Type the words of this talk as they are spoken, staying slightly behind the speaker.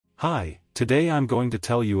Hi, today I'm going to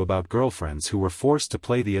tell you about girlfriends who were forced to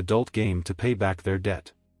play the adult game to pay back their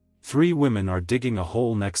debt. 3 women are digging a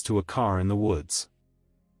hole next to a car in the woods.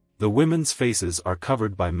 The women's faces are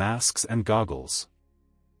covered by masks and goggles.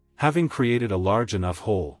 Having created a large enough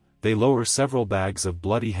hole, they lower several bags of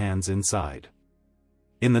bloody hands inside.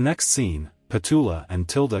 In the next scene, Petula and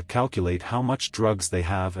Tilda calculate how much drugs they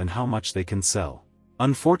have and how much they can sell.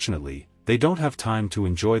 Unfortunately, they don't have time to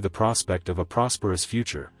enjoy the prospect of a prosperous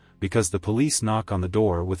future, because the police knock on the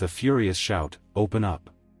door with a furious shout, "Open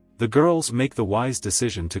up." The girls make the wise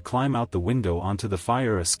decision to climb out the window onto the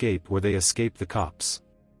fire escape where they escape the cops.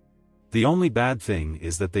 The only bad thing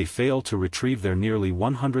is that they fail to retrieve their nearly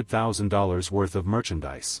 $100,000 worth of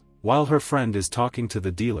merchandise. While her friend is talking to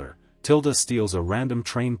the dealer, Tilda steals a random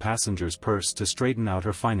train passenger's purse to straighten out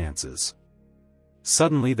her finances.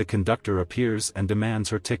 Suddenly the conductor appears and demands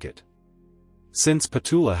her ticket. Since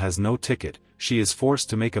Petula has no ticket, she is forced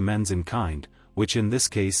to make amends in kind, which in this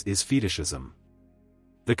case is fetishism.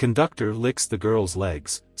 The conductor licks the girl's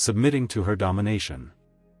legs, submitting to her domination.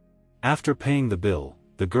 After paying the bill,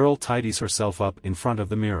 the girl tidies herself up in front of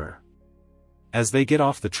the mirror. As they get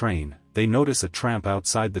off the train, they notice a tramp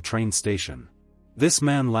outside the train station. This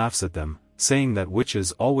man laughs at them, saying that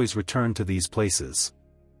witches always return to these places.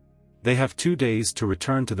 They have 2 days to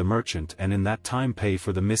return to the merchant and in that time pay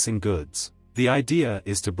for the missing goods. The idea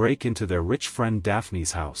is to break into their rich friend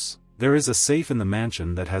Daphne's house. There is a safe in the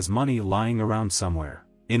mansion that has money lying around somewhere.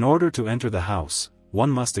 In order to enter the house, one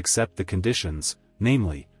must accept the conditions,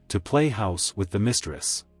 namely, to play house with the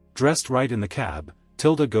mistress. Dressed right in the cab,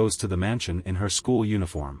 Tilda goes to the mansion in her school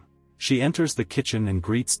uniform. She enters the kitchen and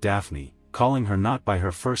greets Daphne, calling her not by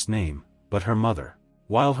her first name, but her mother.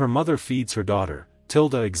 While her mother feeds her daughter,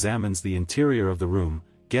 Tilda examines the interior of the room,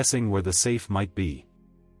 guessing where the safe might be.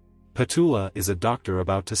 Petula is a doctor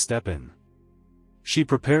about to step in. She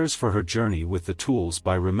prepares for her journey with the tools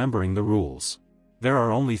by remembering the rules. There are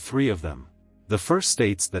only 3 of them. The first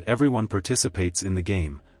states that everyone participates in the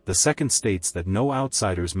game, the second states that no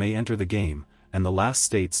outsiders may enter the game, and the last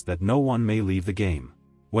states that no one may leave the game.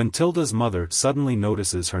 When Tilda's mother suddenly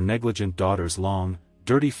notices her negligent daughter's long,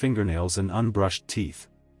 dirty fingernails and unbrushed teeth,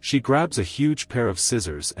 she grabs a huge pair of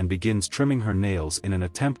scissors and begins trimming her nails in an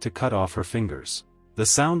attempt to cut off her fingers. The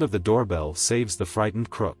sound of the doorbell saves the frightened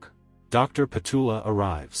crook. Dr. Petula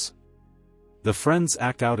arrives. The friends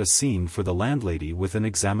act out a scene for the landlady with an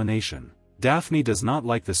examination. Daphne does not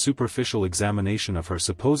like the superficial examination of her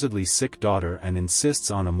supposedly sick daughter and insists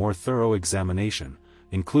on a more thorough examination,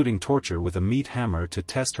 including torture with a meat hammer to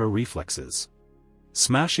test her reflexes.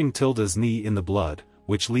 Smashing Tilda's knee in the blood,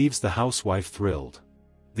 which leaves the housewife thrilled.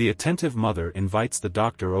 The attentive mother invites the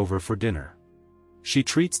doctor over for dinner. She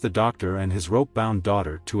treats the doctor and his rope-bound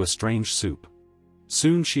daughter to a strange soup.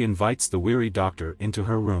 Soon she invites the weary doctor into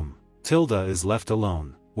her room. Tilda is left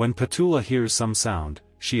alone. When Petula hears some sound,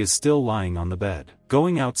 she is still lying on the bed.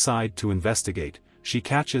 Going outside to investigate, she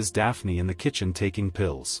catches Daphne in the kitchen taking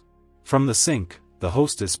pills. From the sink, the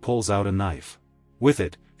hostess pulls out a knife. With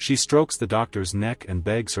it, she strokes the doctor's neck and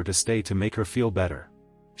begs her to stay to make her feel better.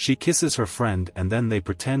 She kisses her friend and then they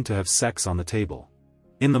pretend to have sex on the table.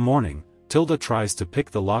 In the morning, Tilda tries to pick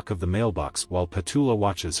the lock of the mailbox while Petula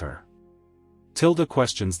watches her. Tilda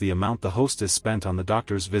questions the amount the hostess spent on the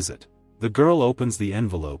doctor's visit. The girl opens the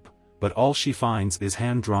envelope, but all she finds is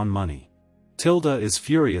hand-drawn money. Tilda is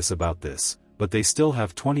furious about this, but they still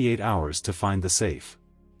have 28 hours to find the safe.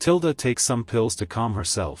 Tilda takes some pills to calm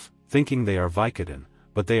herself, thinking they are Vicodin,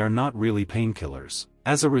 but they are not really painkillers.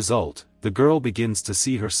 As a result, the girl begins to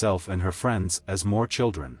see herself and her friends as more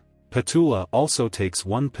children. Petula also takes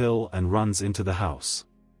 1 pill and runs into the house.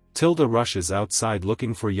 Tilda rushes outside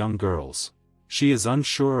looking for young girls. She is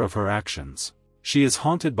unsure of her actions. She is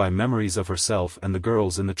haunted by memories of herself and the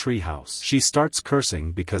girls in the treehouse. She starts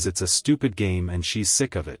cursing because it's a stupid game and she's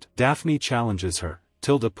sick of it. Daphne challenges her,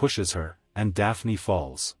 Tilda pushes her, and Daphne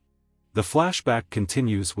falls. The flashback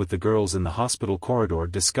continues with the girls in the hospital corridor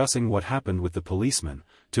discussing what happened with the policeman,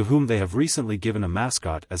 to whom they have recently given a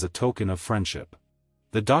mascot as a token of friendship.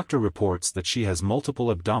 The doctor reports that she has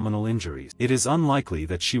multiple abdominal injuries. It is unlikely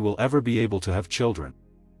that she will ever be able to have children.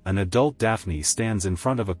 An adult Daphne stands in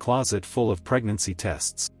front of a closet full of pregnancy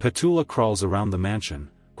tests. Petula crawls around the mansion,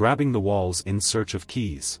 grabbing the walls in search of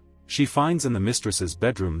keys. She finds in the mistress's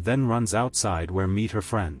bedroom then runs outside where meet her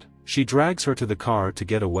friend. She drags her to the car to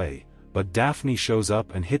get away, but Daphne shows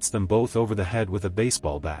up and hits them both over the head with a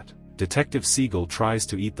baseball bat. Detective Siegel tries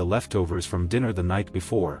to eat the leftovers from dinner the night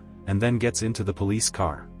before, and then gets into the police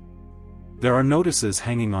car. There are notices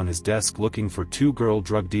hanging on his desk looking for 2 girl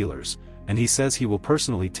drug dealers, and he says he will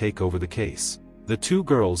personally take over the case. The 2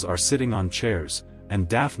 girls are sitting on chairs, and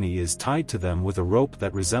Daphne is tied to them with a rope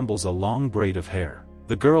that resembles a long braid of hair.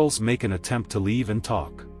 The girls make an attempt to leave and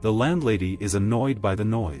talk. The landlady is annoyed by the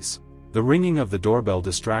noise. The ringing of the doorbell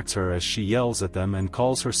distracts her as she yells at them and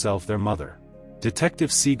calls herself their mother.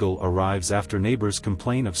 Detective Siegel arrives after neighbors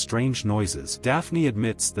complain of strange noises. Daphne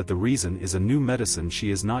admits that the reason is a new medicine she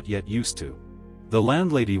is not yet used to. The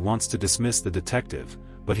landlady wants to dismiss the detective,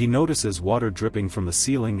 but he notices water dripping from the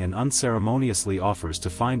ceiling and unceremoniously offers to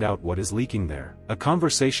find out what is leaking there. A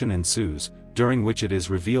conversation ensues, during which it is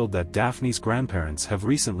revealed that Daphne's grandparents have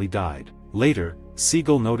recently died. Later,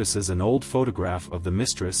 Siegel notices an old photograph of the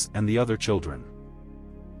mistress and the other children.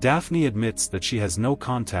 Daphne admits that she has no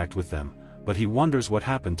contact with them, but he wonders what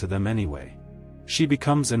happened to them anyway. She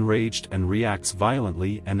becomes enraged and reacts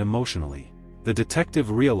violently and emotionally. The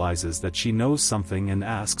detective realizes that she knows something and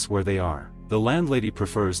asks where they are. The landlady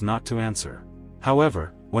prefers not to answer.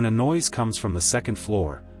 However, when a noise comes from the second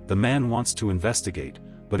floor, the man wants to investigate,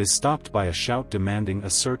 but is stopped by a shout demanding a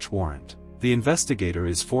search warrant. The investigator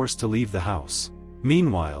is forced to leave the house.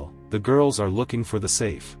 Meanwhile, the girls are looking for the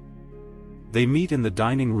safe. They meet in the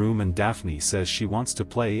dining room and Daphne says she wants to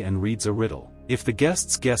play and reads a riddle. If the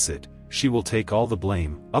guests guess it, she will take all the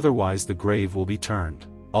blame, otherwise the grave will be turned.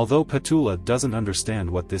 Although Petula doesn't understand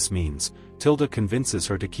what this means, Tilda convinces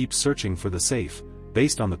her to keep searching for the safe,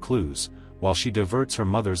 based on the clues, while she diverts her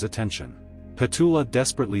mother's attention. Petula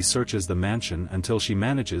desperately searches the mansion until she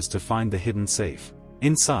manages to find the hidden safe.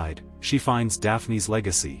 Inside, she finds Daphne's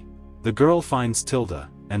legacy. The girl finds Tilda,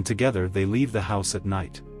 and together they leave the house at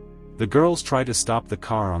night. The girls try to stop the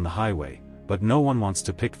car on the highway, but no one wants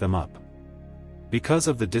to pick them up. Because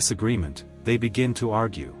of the disagreement, they begin to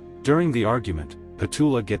argue. During the argument,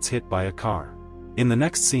 Petula gets hit by a car. In the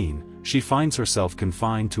next scene, she finds herself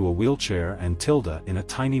confined to a wheelchair and Tilda in a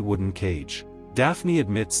tiny wooden cage. Daphne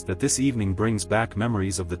admits that this evening brings back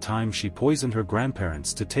memories of the time she poisoned her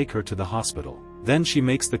grandparents to take her to the hospital. Then she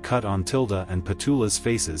makes the cut on Tilda and Petula's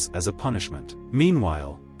faces as a punishment.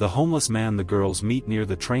 Meanwhile, the homeless man the girls meet near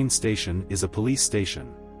the train station is a police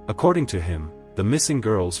station. According to him, the missing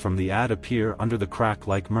girls from the ad appear under the crack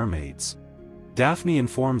like mermaids. Daphne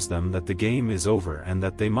informs them that the game is over and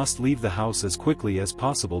that they must leave the house as quickly as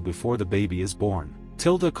possible before the baby is born.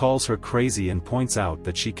 Tilda calls her crazy and points out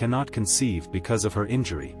that she cannot conceive because of her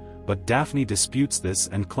injury, but Daphne disputes this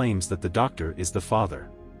and claims that the doctor is the father.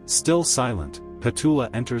 Still silent, Petula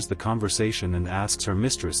enters the conversation and asks her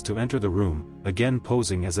mistress to enter the room, again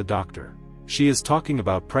posing as a doctor. She is talking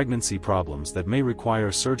about pregnancy problems that may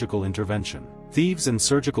require surgical intervention. Thieves in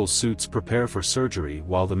surgical suits prepare for surgery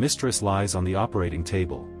while the mistress lies on the operating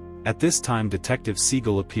table. At this time Detective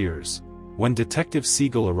Siegel appears. When Detective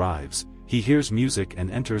Siegel arrives, he hears music and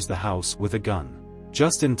enters the house with a gun.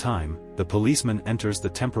 Just in time, the policeman enters the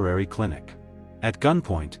temporary clinic. At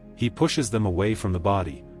gunpoint, he pushes them away from the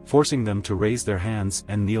body, forcing them to raise their hands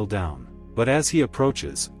and kneel down. But as he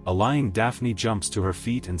approaches, a lying Daphne jumps to her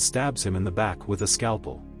feet and stabs him in the back with a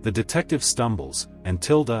scalpel. The detective stumbles, and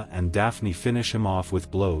Tilda and Daphne finish him off with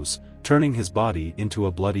blows, turning his body into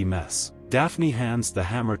a bloody mess. Daphne hands the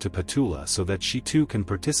hammer to Petula so that she too can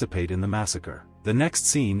participate in the massacre. The next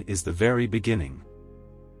scene is the very beginning.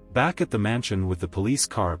 Back at the mansion with the police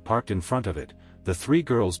car parked in front of it, the three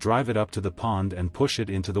girls drive it up to the pond and push it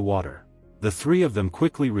into the water. The three of them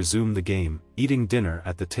quickly resume the game, eating dinner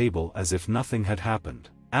at the table as if nothing had happened.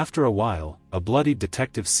 After a while, a bloodied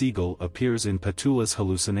Detective Siegel appears in Petula's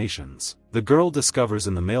hallucinations. The girl discovers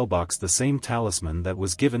in the mailbox the same talisman that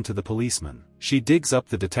was given to the policeman. She digs up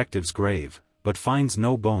the detective's grave, but finds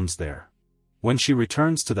no bones there. When she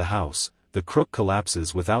returns to the house, the crook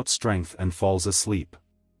collapses without strength and falls asleep.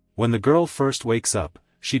 When the girl first wakes up,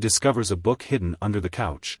 she discovers a book hidden under the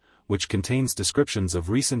couch, which contains descriptions of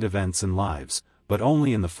recent events and lives, but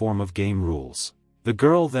only in the form of game rules. The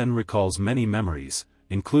girl then recalls many memories,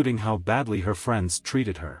 including how badly her friends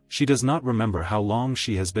treated her. She does not remember how long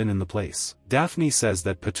she has been in the place. Daphne says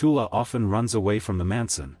that Petula often runs away from the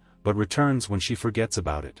mansion, but returns when she forgets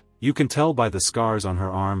about it. You can tell by the scars on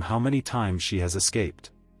her arm how many times she has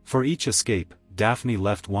escaped. For each escape, Daphne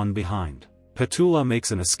left one behind. Petula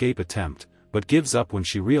makes an escape attempt, but gives up when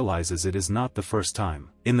she realizes it is not the first time.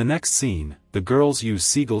 In the next scene, the girls use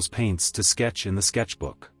Siegel's paints to sketch in the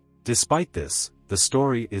sketchbook. Despite this, the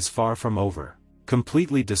story is far from over.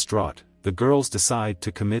 Completely distraught, the girls decide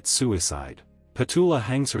to commit suicide. Petula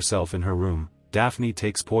hangs herself in her room, Daphne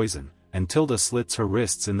takes poison, and Tilda slits her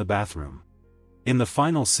wrists in the bathroom. In the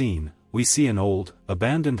final scene, we see an old,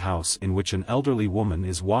 abandoned house in which an elderly woman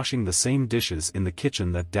is washing the same dishes in the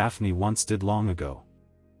kitchen that Daphne once did long ago.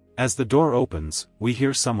 As the door opens, we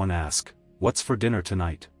hear someone ask, "What's for dinner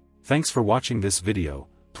tonight?" Thanks for watching this video.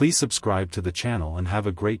 Please subscribe to the channel and have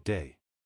a great day.